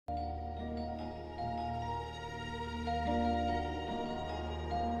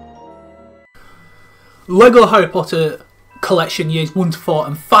Lego Harry Potter collection years 1 to 4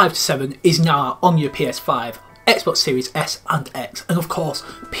 and 5 to 7 is now on your PS5, Xbox Series S and X, and of course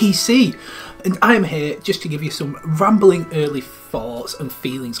PC. And I am here just to give you some rambling early thoughts and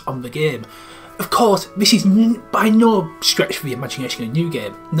feelings on the game. Of course, this is by no stretch of the imagination a new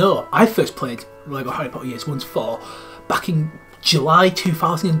game. No, I first played Lego Harry Potter years 1 to 4 back in July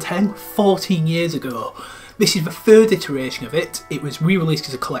 2010, 14 years ago. This is the third iteration of it. It was re-released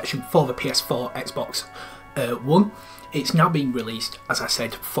as a collection for the PS4, Xbox One. It's now being released, as I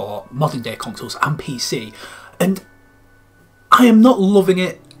said, for modern day consoles and PC. And I am not loving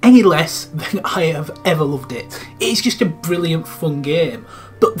it any less than I have ever loved it. It's just a brilliant, fun game.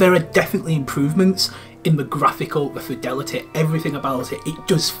 But there are definitely improvements in the graphical, the fidelity, everything about it. It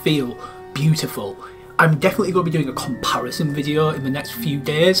does feel beautiful. I'm definitely going to be doing a comparison video in the next few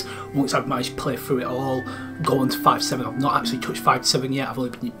days once I've managed to play through it all, go on to 5 to 7. I've not actually touched 5 to 7 yet, I've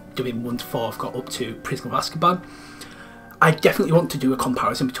only been doing 1 to 4, I've got up to Prisoner of Azkaban. I definitely want to do a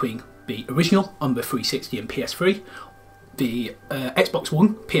comparison between the original on the 360 and PS3, the Xbox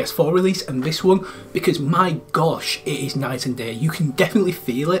One, PS4 release, and this one, because my gosh, it is night and day. You can definitely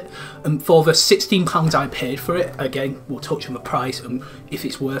feel it, and for the £16 I paid for it, again, we'll touch on the price and if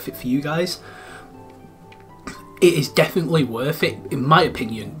it's worth it for you guys. It is definitely worth it, in my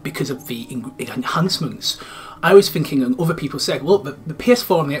opinion, because of the enhancements. I was thinking, and other people said, look, the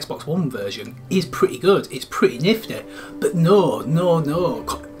PS4 and the Xbox One version is pretty good, it's pretty nifty, but no.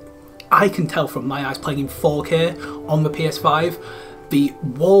 I can tell from my eyes playing in 4K on the PS5, the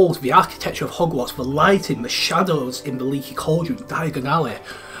walls, the architecture of Hogwarts, the lighting, the shadows in the Leaky Cauldron, Diagon Alley,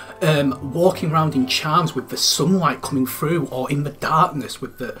 walking around in charms with the sunlight coming through, or in the darkness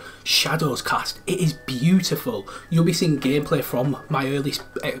with the shadows cast. It is beautiful. You'll be seeing gameplay from my early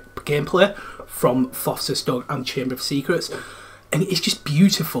gameplay from Philosopher's Stone and Chamber of Secrets, and it's just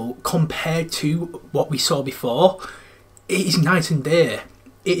beautiful compared to what we saw before. It is night and day.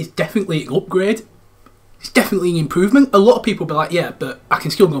 It is definitely an upgrade. It's definitely an improvement. A lot of people will be like, yeah, but I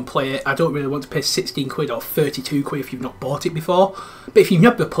can still go and play it. I don't really want to pay 16 quid or 32 quid if you've not bought it before. But if you've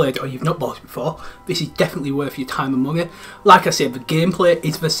never played it or you've not bought it before, this is definitely worth your time and money. Like I said, the gameplay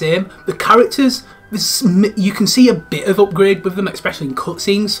is the same. The characters, you can see a bit of upgrade with them, especially in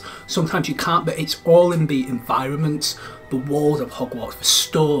cutscenes. Sometimes you can't, but it's all in the environments, the walls of Hogwarts, the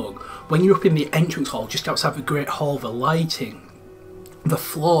stone. When you're up in the entrance hall, just outside the Great Hall, the lighting, the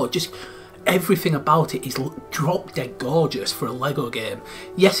floor, just everything about it is drop dead gorgeous for a Lego game.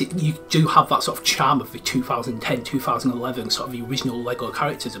 Yes, you do have that sort of charm of the 2010, 2011 sort of the original Lego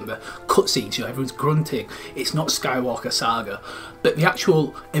characters and the cutscenes, you know, everyone's grunting. It's not Skywalker Saga, but the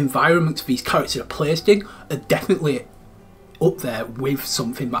actual environments these characters are placed in are definitely up there with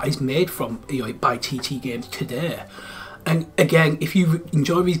something that is made from, you know, by TT Games today. And again, if you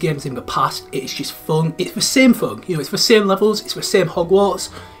enjoy these games in the past, it's just fun. It's the same fun, you know, it's the same levels, it's the same Hogwarts.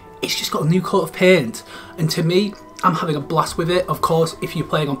 It's just got a new coat of paint, and to me, I'm having a blast with it. Of course, if you're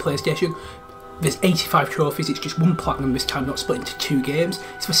playing on PlayStation, there's 85 trophies, it's just one platinum this time, not split into 2 games.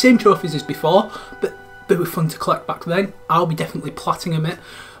 It's the same trophies as before, but they were fun to collect back then. I'll be definitely platinum it.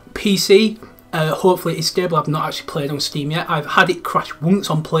 PC, hopefully it's stable. I've not actually played on Steam yet. I've had it crash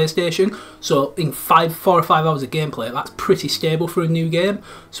once on PlayStation, so in 4 or 5 hours of gameplay, that's pretty stable for a new game.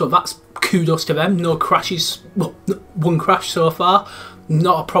 So that's kudos to them. No crashes, well, one crash so far.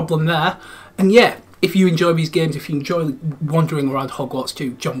 Not a problem there. And yeah, if you enjoy these games, if you enjoy wandering around Hogwarts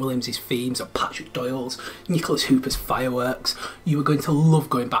to John Williams' themes or Patrick Doyle's, Nicholas Hooper's fireworks, you are going to love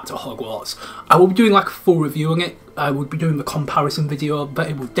going back to Hogwarts. I will be doing like a full review on it. I will be doing the comparison video, but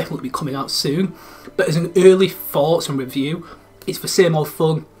it will definitely be coming out soon. But as an early thoughts and review, it's the same old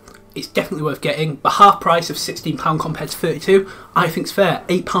fun. It's definitely worth getting. The half price of £16 compared to 32, I think it's fair.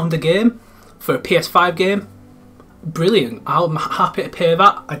 £8 a game for a PS5 game. Brilliant. I'm happy to pay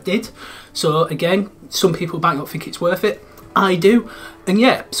that. I did. So again, some people might not think it's worth it. I do. And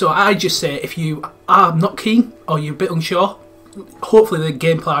yeah, so I just say, if you are not keen or you're a bit unsure, hopefully the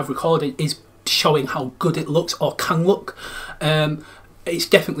gameplay I've recorded is showing how good it looks or can look. It's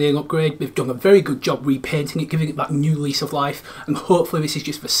definitely an upgrade. They've done a very good job repainting it, giving it that new lease of life, and hopefully this is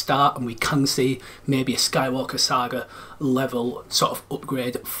just the start and we can see maybe a Skywalker Saga level sort of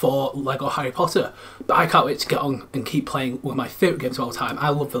upgrade for Lego Harry Potter. But I can't wait to get on and keep playing one of my favourite games of all time. I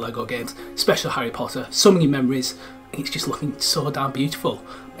love the Lego games, especially Harry Potter. So many memories, and it's just looking so damn beautiful.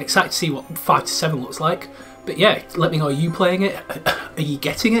 Excited to see what 5 to 7 looks like. But yeah, let me know, are you playing it? Are you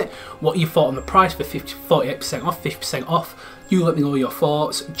getting it? What you thought on the price for 48% off, 50% off? You let me know your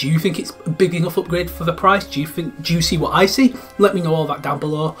thoughts. Do you think it's a big enough upgrade for the price? Do you see what I see? Let me know all that down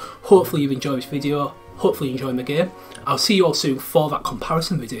below. Hopefully you've enjoyed this video. Hopefully you enjoy the game. I'll see you all soon for that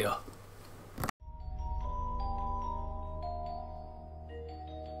comparison video.